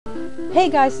Hey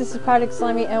guys, this is Product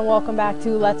Slimy and welcome back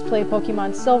to Let's Play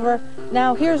Pokemon Silver.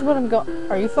 Now, here's what I'm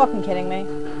Are you fucking kidding me?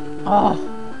 Oh,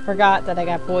 forgot that I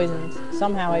got poisoned.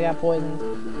 Somehow I got poisoned.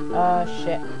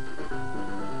 Shit.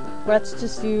 Let's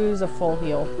just use a full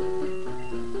heal.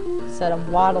 Instead of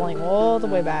waddling all the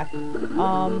way back.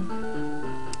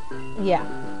 Yeah.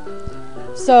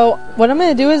 So, what I'm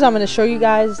going to do is I'm going to show you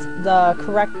guys the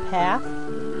correct path.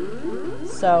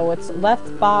 So, it's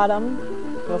left bottom.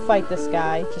 We'll fight this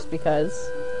guy, just because.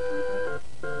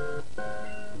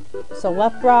 So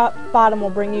left bottom will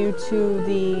bring you to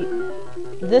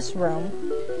this room.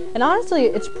 And honestly,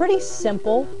 it's pretty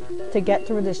simple to get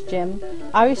through this gym.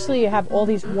 Obviously, you have all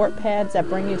these warp pads that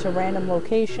bring you to random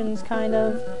locations, kind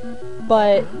of.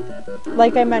 But,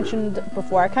 like I mentioned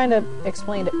before, I kind of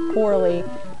explained it poorly,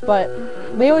 but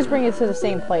they always bring you to the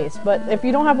same place. But if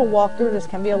you don't have a walkthrough, this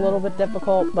can be a little bit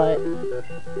difficult, but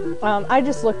I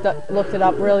just looked it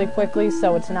up really quickly,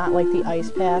 so it's not like the ice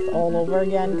path all over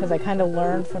again, because I kind of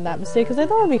learned from that mistake, because I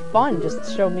thought it would be fun just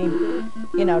to show me,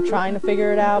 you know, trying to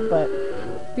figure it out. But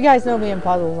you guys know me in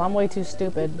puzzles, I'm way too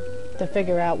stupid to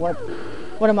figure out what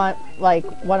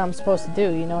I'm supposed to do,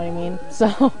 you know what I mean?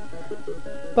 So,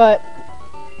 but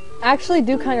I actually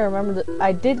do kind of remember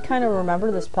I did kind of remember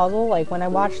this puzzle, like when I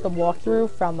watched the walkthrough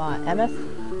from Emmeth.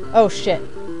 Oh shit.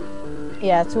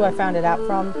 Yeah, that's who I found it out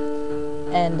from.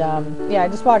 And yeah, I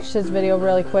just watched his video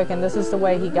really quick, and this is the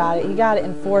way he got it. He got it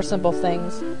in 4 simple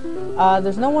things.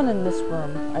 There's no one in this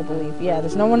room, I believe. Yeah,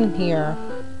 there's no one in here.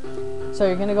 So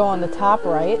you're gonna go on the top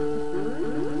right.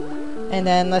 And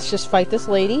then let's just fight this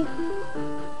lady.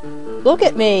 Look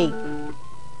at me!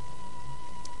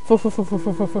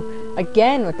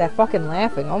 Again with that fucking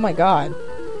laughing. Oh my god.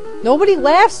 Nobody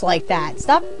laughs like that.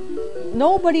 Stop.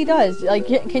 Nobody does. Like,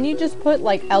 can you just put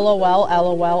like LOL,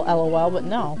 LOL, LOL? But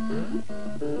no.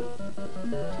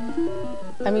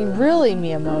 I mean, really,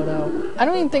 Miyamoto. I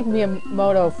don't even think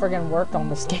Miyamoto friggin' worked on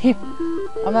this game.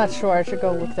 I'm not sure. I should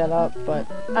go look that up. But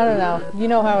I don't know. You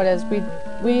know how it is.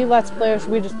 We Let's Players,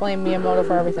 we just blame Miyamoto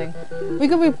for everything. We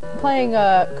could be playing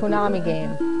a Konami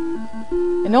game.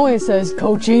 And no one says,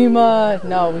 Kojima!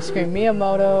 No, we scream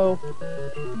Miyamoto.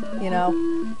 You know?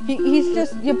 He's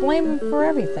just, you blame him for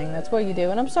everything. That's what you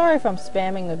do. And I'm sorry if I'm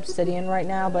spamming Obsidian right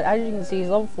now, but as you can see, he's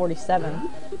level 47.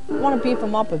 I want to beef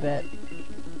him up a bit.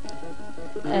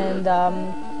 And,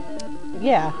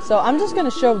 yeah. So I'm just going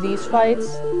to show these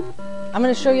fights. I'm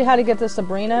going to show you how to get to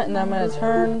Sabrina, and then I'm going to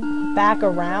turn back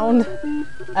around.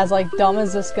 As, like, dumb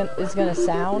as this is going to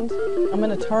sound. I'm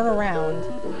going to turn around.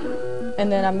 And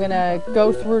then I'm gonna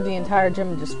go through the entire gym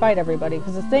and just fight everybody.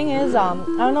 Because the thing is, I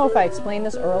don't know if I explained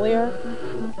this earlier,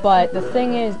 but the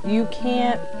thing is, you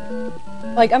can't,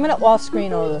 like, I'm gonna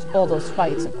off-screen all those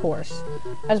fights, of course.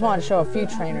 I just wanted to show a few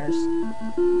trainers.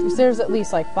 Because there's at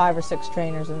least like 5 or 6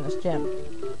 trainers in this gym.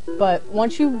 But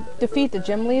once you defeat the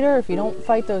gym leader, if you don't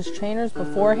fight those trainers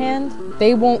beforehand,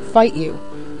 they won't fight you.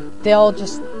 They'll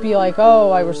just be like,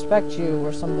 oh, I respect you,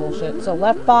 or some bullshit. So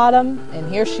left bottom, and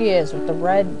here she is with the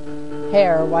red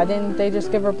hair. Why didn't they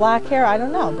just give her black hair? I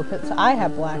don't know, because I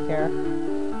have black hair.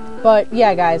 But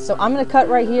yeah, guys, so I'm gonna cut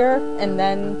right here, and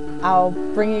then I'll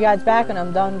bring you guys back when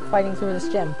I'm done fighting through this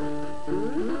gym.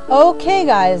 Okay,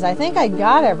 guys, I think I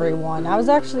got everyone. I was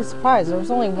actually surprised. There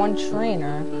was only 1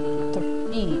 trainer to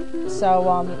beat. So,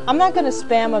 I'm not gonna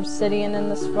spam Obsidian in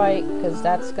this fight, because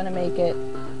that's gonna make it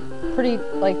pretty,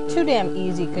 like, too damn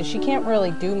easy, because she can't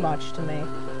really do much to me.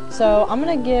 So, I'm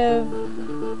gonna give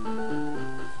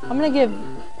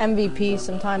MVP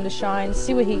some time to shine,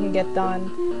 see what he can get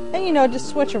done, and, you know, just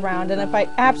switch around. And if I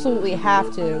absolutely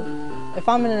have to, if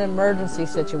I'm in an emergency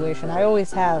situation, I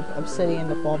always have Obsidian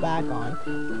to fall back on.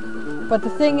 But the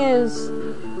thing is,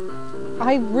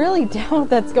 I really doubt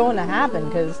that's going to happen,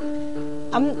 because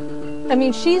I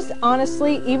mean, she's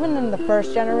honestly, even in the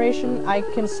first generation, I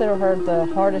consider her the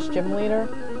hardest gym leader.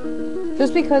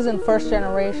 Just because in first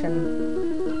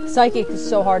generation, Psychic is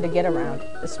so hard to get around,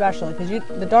 especially because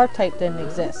the Dark type didn't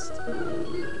exist.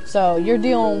 So you're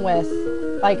dealing with,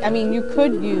 like, I mean, you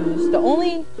could use, the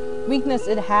only weakness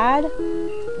it had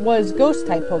was Ghost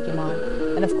type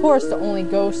Pokemon. And of course, the only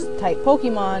Ghost type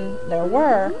Pokemon there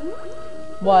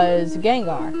was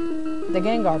Gengar. The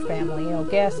Gengar family, you know,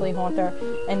 Ghastly, Haunter.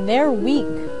 And they're weak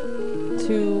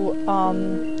to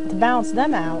balance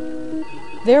them out,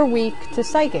 they're weak to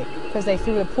Psychic, because they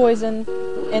threw the poison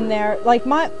in there. Like,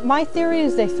 my theory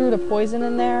is they threw the poison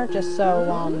in there just so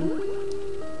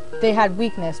they had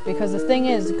weakness, because the thing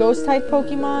is, Ghost type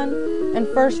Pokemon in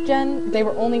first gen, they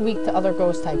were only weak to other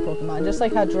Ghost type Pokemon, just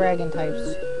like how Dragon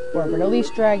types were. But at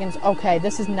least Dragons, okay,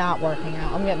 this is not working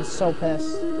out. I'm getting so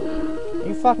pissed. Are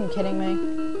you fucking kidding me?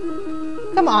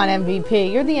 Come on,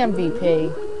 MVP, you're the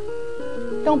MVP.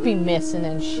 Don't be missing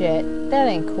and shit. That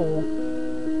ain't cool.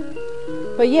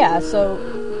 But yeah, so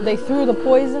they threw the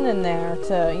poison in there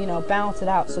to, you know, balance it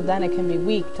out so then it can be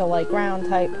weak to, like, ground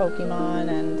type Pokemon.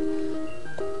 And,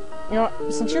 you know,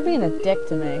 since you're being a dick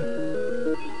to me,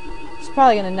 it's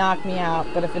probably gonna knock me out,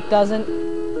 but if it doesn't,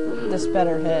 this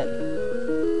better hit.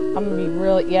 I'm gonna be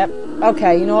really, yep.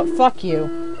 Okay, you know what? Fuck you.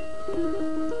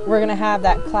 We're gonna have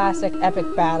that classic epic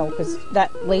battle, because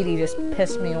that lady just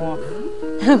pissed me off.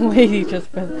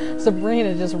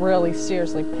 Sabrina just really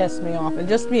seriously pissed me off. And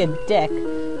just be a dick,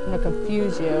 I'm gonna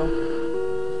confuse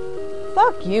you.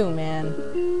 Fuck you, man.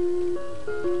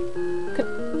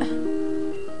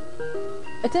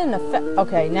 It didn't affect.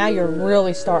 Okay, now you're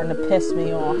really starting to piss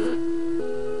me off.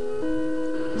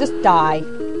 Just die.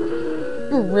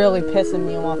 You're really pissing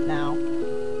me off now.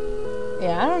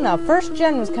 Yeah, I don't know. First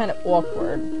gen was kind of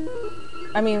awkward.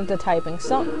 I mean, the typing.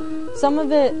 Some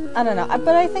of it, I don't know.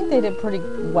 But I think they did pretty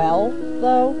well,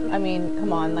 though. I mean,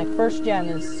 come on. Like, first gen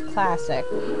is classic.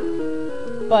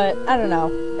 But, I don't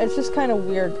know. It's just kind of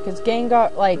weird, because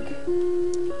Gengar, like,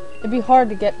 it'd be hard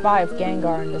to get by with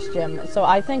Gengar in this gym. So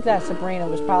I think that Sabrina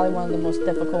was probably one of the most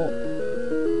difficult.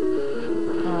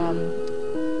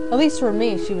 At least for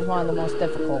me, she was one of the most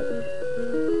difficult.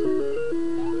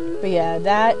 But yeah,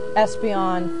 that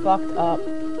Espeon fucked up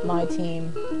my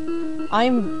team.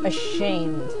 I'm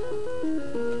ashamed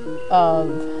of...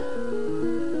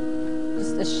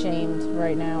 Just ashamed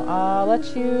right now.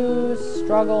 Let's use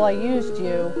Struggle. I used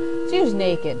you. Let's use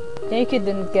Naked. Naked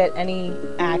didn't get any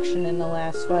action in the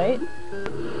last fight.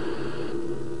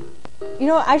 You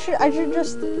know, I should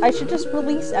just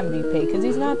release MVP, because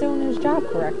he's not doing his job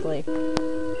correctly.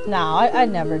 No,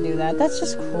 I'd never do that. That's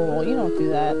just cruel. You don't do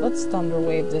that. Let's Thunder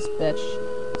Wave this bitch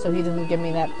so he doesn't give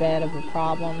me that bad of a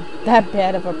problem.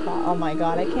 Oh my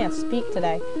god, I can't speak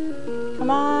today.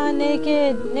 Come on,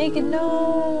 Naked! Naked,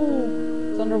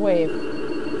 no! Thunder Wave.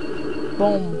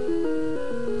 Boom.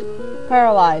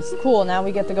 Paralyzed. Cool, now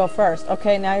we get to go first.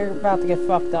 Okay, now you're about to get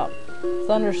fucked up.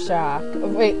 Thunder Shock.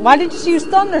 Wait, why did you use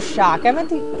Thunder Shock? I meant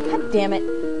to... God damn it.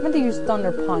 I meant to use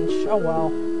Thunder Punch. Oh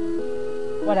well.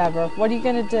 Whatever. What are you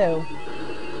gonna do?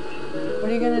 What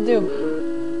are you gonna do?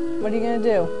 What are you gonna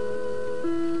do?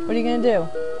 What are you gonna do?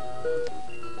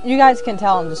 You guys can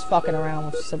tell I'm just fucking around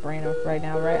with Sabrina right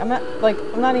now, right? I'm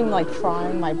not even, like,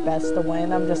 trying my best to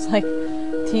win. I'm just, like,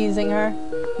 teasing her.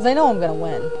 Because I know I'm gonna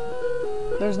win.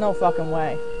 There's no fucking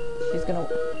way. She's gonna...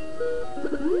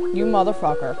 You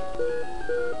motherfucker.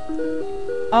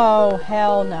 Oh,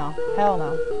 hell no. Hell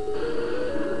no.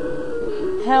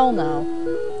 Hell no.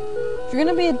 If you're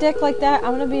gonna be a dick like that,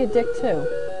 I'm gonna be a dick too.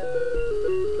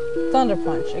 Thunder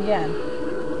Punch, again.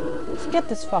 Just get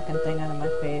this fucking thing out of my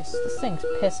face. This thing's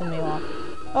pissing me off.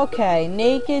 Okay,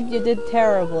 Naked, you did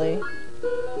terribly.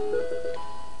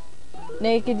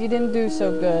 Naked, you didn't do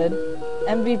so good.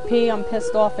 MVP, I'm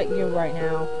pissed off at you right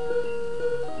now.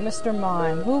 Mr.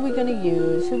 Mime, who are we gonna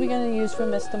use? Who are we gonna use for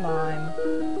Mr. Mime?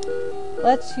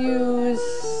 Let's use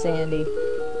Sandy.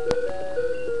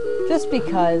 Just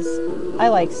because I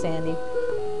like Sandy.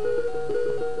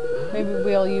 Maybe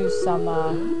we'll use some,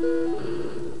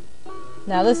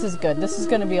 Now this is good. This is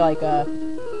gonna be like a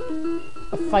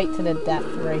fight to the death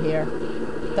right here.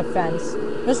 Defense.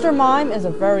 Mr. Mime is a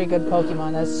very good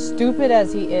Pokemon. As stupid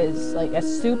as he is, like,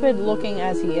 as stupid looking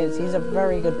as he is, he's a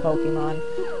very good Pokemon.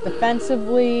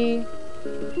 Defensively,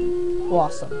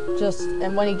 awesome.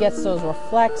 And when he gets those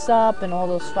reflects up and all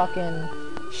those fucking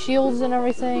shields and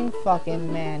everything,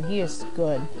 fucking man, he is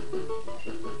good.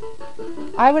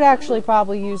 I would actually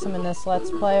probably use him in this Let's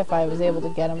Play if I was able to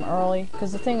get him early.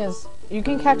 Because the thing is, you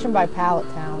can catch him by Pallet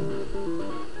Town.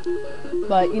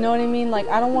 But, you know what I mean? Like,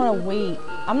 I don't want to wait.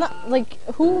 I'm not, like,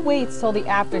 who waits till the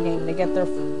after game to get their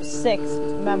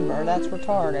 6th member? That's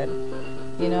retarded.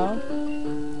 You know?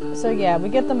 So, yeah, we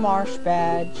get the Marsh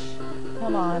badge.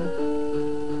 Come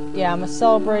on. Yeah, I'm a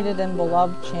celebrated and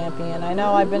beloved champion. I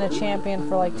know I've been a champion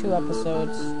for, like, 2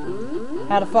 episodes.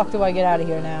 How the fuck do I get out of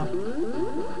here now?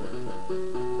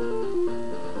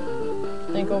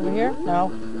 Think over here? No.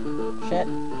 Shit.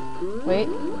 Wait.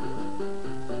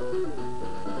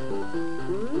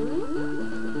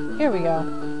 Here we go.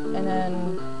 And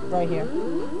then right here.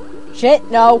 Shit,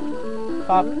 no!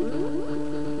 Fuck.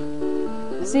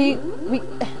 See, we...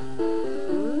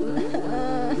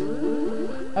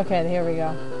 Okay, here we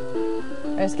go.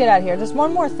 Let's get out of here. There's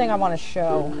one more thing I want to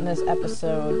show in this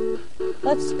episode.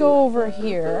 Let's go over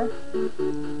here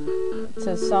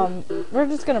to some... We're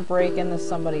just gonna break into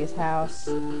somebody's house.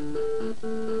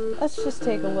 Let's just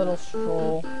take a little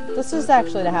stroll. This is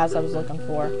actually the house I was looking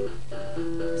for.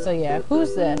 So yeah,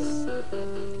 who's this?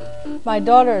 My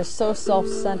daughter is so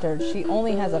self-centered. She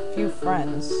only has a few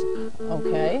friends.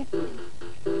 Okay.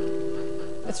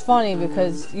 It's funny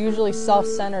because usually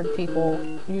self-centered people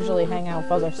usually hang out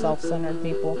with other self-centered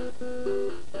people.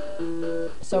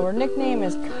 So her nickname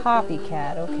is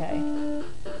Copycat. Okay.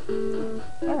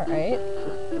 Alright.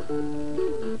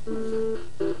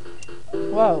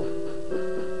 Whoa.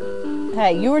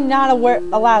 Hey, you are not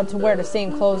allowed to wear the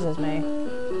same clothes as me.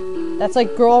 That's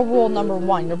like girl rule number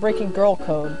 1. You're breaking girl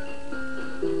code.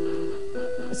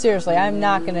 Seriously, I'm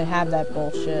not gonna have that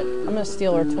bullshit. I'm gonna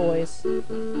steal her toys.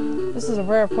 This is a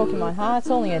rare Pokemon, huh? It's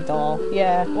only a doll.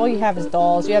 Yeah, all you have is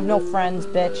dolls. You have no friends,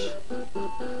 bitch.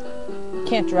 You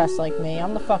can't dress like me.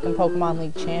 I'm the fucking Pokemon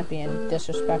League champion.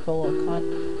 Disrespectful little cunt.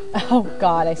 Oh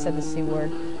god, I said the C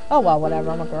word. Oh well, whatever.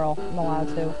 I'm a girl. I'm allowed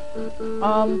to.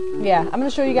 Yeah, I'm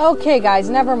gonna show you guys. Okay, guys,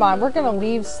 never mind. We're gonna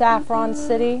leave Saffron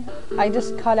City. I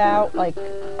just cut out, like,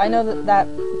 I know that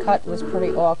cut was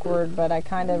pretty awkward, but I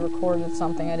kind of recorded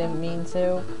something I didn't mean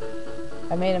to.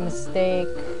 I made a mistake.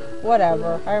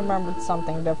 Whatever. I remembered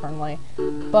something differently.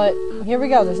 But here we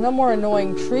go. There's no more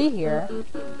annoying tree here.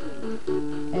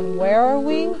 And where are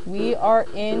we? We are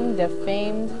in the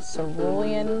famed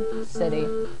Cerulean City.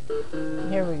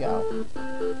 Here we go.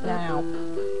 Now,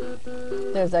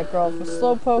 there's that girl from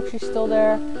Slowpoke. She's still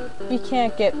there. We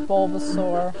can't get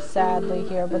Bulbasaur, sadly,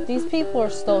 here. But these people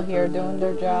are still here doing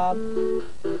their job.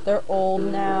 They're old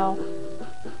now.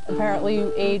 Apparently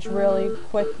you age really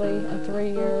quickly in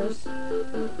 3 years.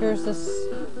 Here's this...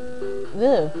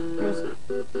 Ugh.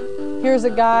 Here's a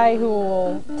guy who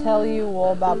will tell you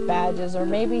all about badges, or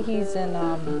maybe he's in,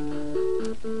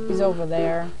 he's over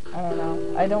there. I don't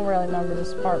know. I don't really remember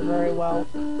this part very well.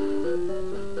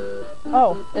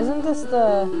 Oh, isn't this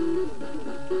the...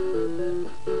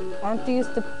 Aren't these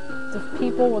the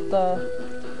people with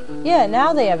the... Yeah,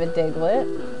 now they have a Diglett.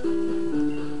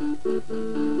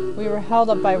 We were held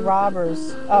up by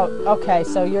robbers. Oh, okay,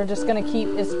 so you're just gonna keep...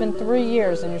 It's been 3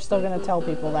 years and you're still gonna tell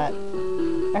people that.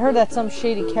 I heard that some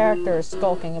shady character is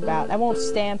skulking about. I won't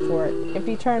stand for it if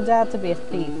he turns out to be a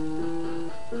thief.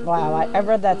 Wow, I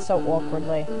read that so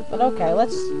awkwardly. But okay,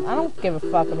 I don't give a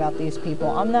fuck about these people.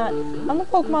 I'm the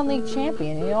Pokemon League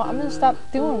champion, you know? I'm gonna stop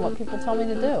doing what people tell me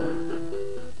to do.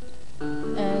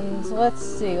 And let's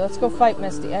see, let's go fight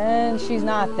Misty. And she's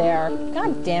not there.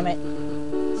 God damn it.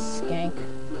 Skank.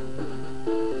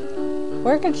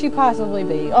 Where could she possibly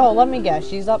be? Oh, let me guess.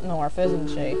 She's up north, isn't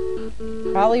she?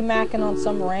 Probably macking on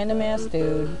some random ass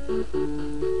dude.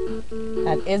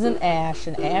 That isn't Ash,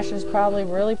 and Ash is probably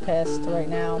really pissed right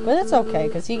now. But it's okay,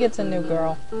 because he gets a new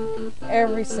girl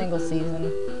every single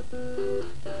season.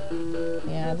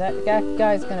 Yeah, that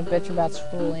guy's gonna bitch about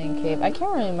Cerulean Cave. I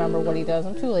can't really remember what he does.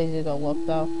 I'm too lazy to go look,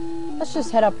 though. Let's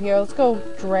just head up here. Let's go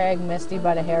drag Misty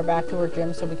by the hair back to her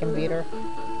gym so we can beat her.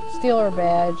 Steal her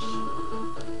badge.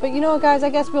 But you know what, guys? I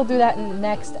guess we'll do that in the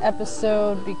next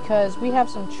episode because we have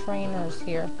some trainers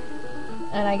here.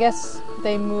 And I guess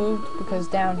they moved because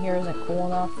down here isn't cool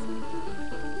enough.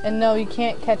 And no, you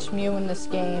can't catch Mew in this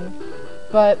game.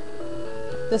 But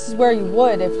this is where you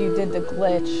would if you did the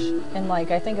glitch in,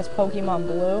 like, I think it's Pokemon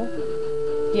Blue.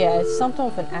 Yeah, it's something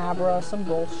with an Abra, some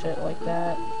bullshit like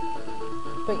that.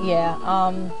 But yeah,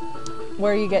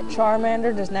 where you get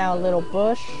Charmander, there's now a little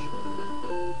bush.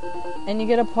 And you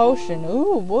get a potion.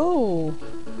 Ooh, woo.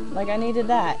 Like I needed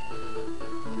that.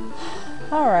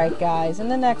 Alright, guys. In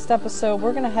the next episode,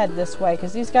 we're going to head this way.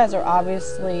 Because these guys are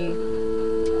obviously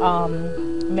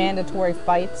mandatory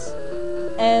fights.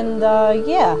 And,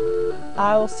 yeah.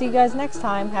 I will see you guys next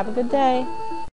time. Have a good day.